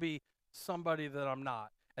pretend to be somebody that I'm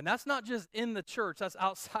not. And that's not just in the church. That's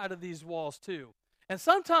outside of these walls too. And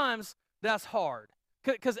sometimes that's hard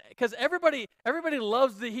because everybody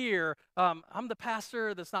loves to hear, I'm the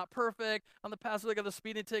pastor that's not perfect. I'm the pastor that got the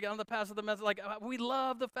speeding ticket. I'm the pastor that messed. Like, we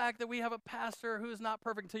love the fact that we have a pastor who is not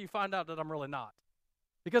perfect until you find out that I'm really not.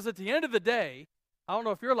 Because at the end of the day, I don't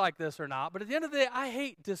know if you're like this or not, but at the end of the day, I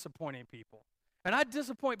hate disappointing people. And I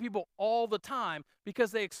disappoint people all the time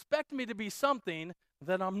because they expect me to be something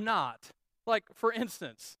that I'm not. Like, for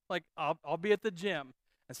instance, like I'll be at the gym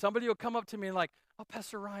and somebody will come up to me and like, "Oh,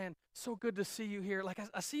 Pastor Ryan, so good to see you here. Like,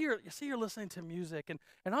 I see you're listening to music, and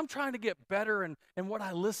I'm trying to get better in what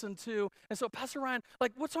I listen to. And so, Pastor Ryan,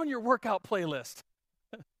 like, what's on your workout playlist?"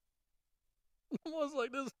 I was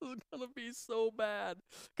like, this is going to be so bad.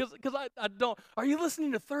 Because I don't. Are you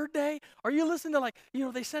listening to Third Day? Are you listening to, like,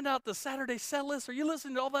 they send out the Saturday set list? Are you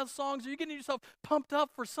listening to all those songs? Are you getting yourself pumped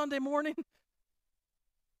up for Sunday morning?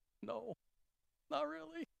 No, not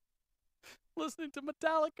really. Listening to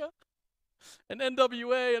Metallica and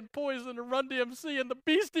NWA and Poison and Run DMC and the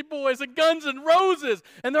Beastie Boys and Guns N' Roses.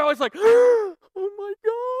 And they're always like, "Oh my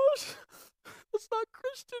gosh, that's not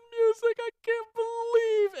Christian music. I can't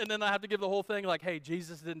believe." And then I have to give the whole thing like, "Hey,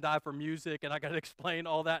 Jesus didn't die for music," and I got to explain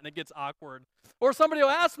all that, and it gets awkward. Or somebody will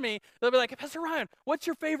ask me, they'll be like, "Hey, Pastor Ryan, what's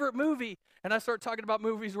your favorite movie?" And I start talking about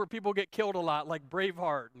movies where people get killed a lot, like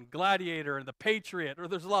Braveheart and Gladiator and The Patriot, or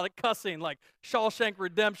there's a lot of cussing, like Shawshank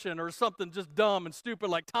Redemption, or something just dumb and stupid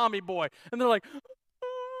like Tommy Boy. And they're like, "Can't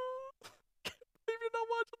believe you're not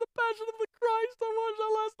watching The Passion of the Christ. I watched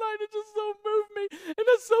that last night. It just so moved me. And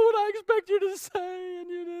that's so what I expect you to say, and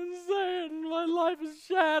you didn't say it." And my life is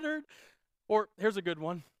shattered. Or here's a good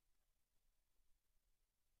one.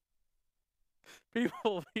 People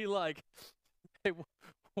will be like, hey,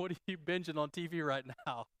 what are you binging on TV right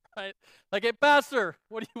now? Right? Like, hey, Pastor,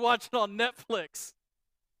 what are you watching on Netflix?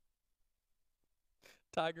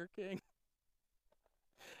 Tiger King.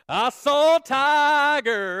 I saw a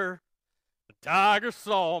tiger. The tiger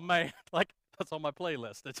saw man. Like, that's on my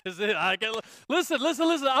playlist. That's just it.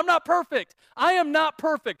 Listen. I'm not perfect. I am not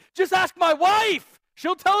perfect. Just ask my wife.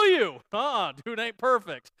 She'll tell you. Dude ain't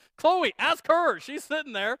perfect. Chloe, ask her. She's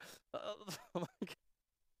sitting there.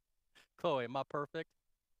 Chloe, am I perfect?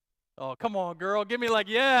 Oh, come on, girl. Give me like,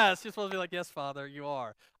 yes. You're supposed to be like, yes, Father, you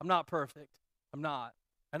are. I'm not perfect. I'm not.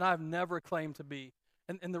 And I've never claimed to be.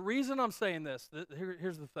 And the reason I'm saying this,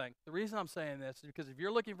 here's the thing. The reason I'm saying this is because if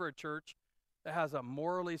you're looking for a church that has a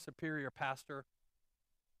morally superior pastor,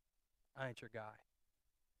 I ain't your guy.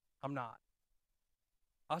 I'm not.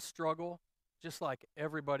 I struggle just like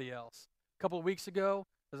everybody else. A couple of weeks ago,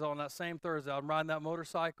 it was on that same Thursday, I'm riding that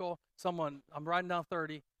motorcycle. I'm riding down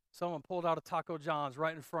 30. Someone pulled out a Taco John's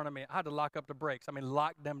right in front of me. I had to lock up the brakes.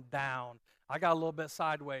 Lock them down. I got a little bit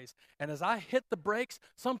sideways. And as I hit the brakes,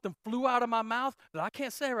 something flew out of my mouth that I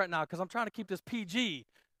can't say right now because I'm trying to keep this PG.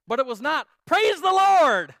 But it was not, praise the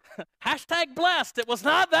Lord. Hashtag blessed. It was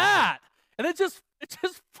not that. And it just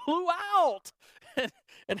flew out.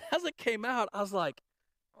 And as it came out, I was like,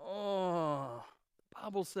 oh, the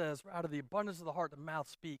Bible says, out of the abundance of the heart, the mouth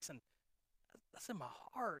speaks. And that's in my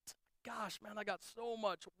heart. Gosh, man, I got so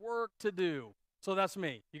much work to do. So that's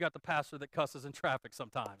me. You got the pastor that cusses in traffic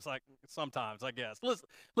sometimes. Like, sometimes, I guess.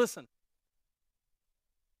 Listen.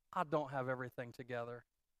 I don't have everything together.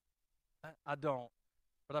 I don't.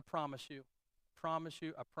 But I promise you,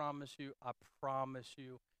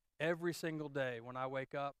 every single day when I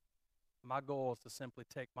wake up, my goal is to simply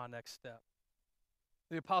take my next step.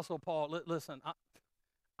 The Apostle Paul, listen,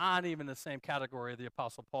 I ain't even in the same category of the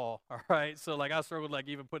Apostle Paul, all right? So, like, I struggled, like,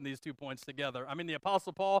 even putting these 2 points together. The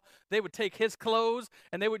Apostle Paul, they would take his clothes,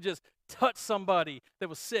 and they would just touch somebody that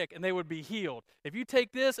was sick, and they would be healed. If you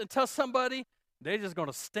take this and touch somebody, they're just going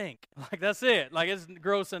to stink. Like, that's it. Like, it's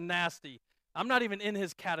gross and nasty. I'm not even in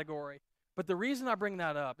his category. But the reason I bring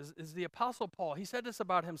that up is the Apostle Paul, he said this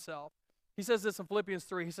about himself. He says this in Philippians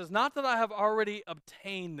 3. He says, not that I have already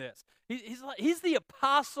obtained this. He's the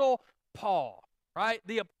Apostle Paul. Right?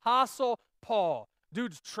 The Apostle Paul.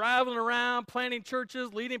 Dude's traveling around, planting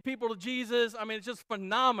churches, leading people to Jesus. It's just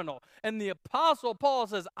phenomenal. And the Apostle Paul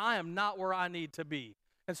says, I am not where I need to be.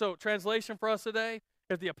 And so, translation for us today,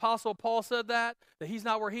 if the Apostle Paul said that he's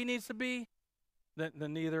not where he needs to be, then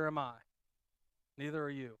neither am I. Neither are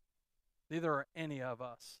you. Neither are any of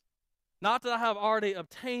us. Not that I have already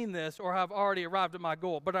obtained this or have already arrived at my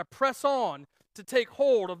goal, but I press on to take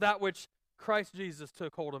hold of that which Christ Jesus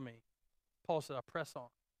took hold of me. Paul said, I press on.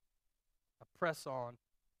 I press on.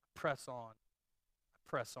 I press on. I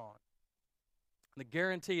press on. And the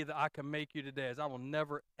guarantee that I can make you today is I will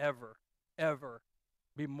never, ever, ever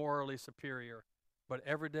be morally superior. But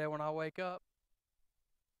every day when I wake up,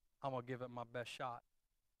 I'm going to give it my best shot.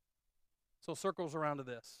 So circles around to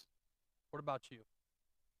this. What about you?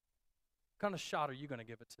 What kind of shot are you going to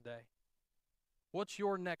give it today? What's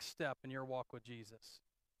your next step in your walk with Jesus?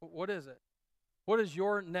 What is it? What is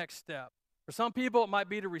your next step? For some people, it might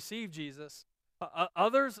be to receive Jesus.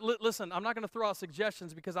 Others, listen, I'm not going to throw out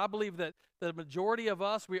suggestions because I believe that the majority of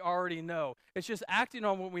us, we already know. It's just acting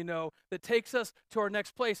on what we know that takes us to our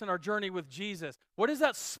next place in our journey with Jesus. What is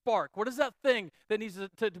that spark? What is that thing that needs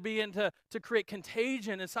to begin to create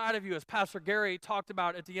contagion inside of you, as Pastor Gary talked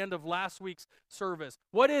about at the end of last week's service?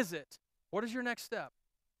 What is it? What is your next step?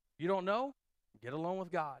 You don't know? Get alone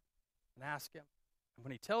with God and ask Him. And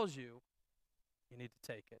when He tells you, you need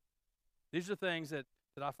to take it. These are things that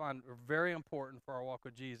I find are very important for our walk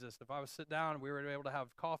with Jesus. If I was to sit down and we were able to have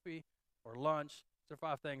coffee or lunch, there are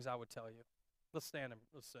 5 things I would tell you. Let's stand and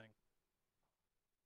let's sing.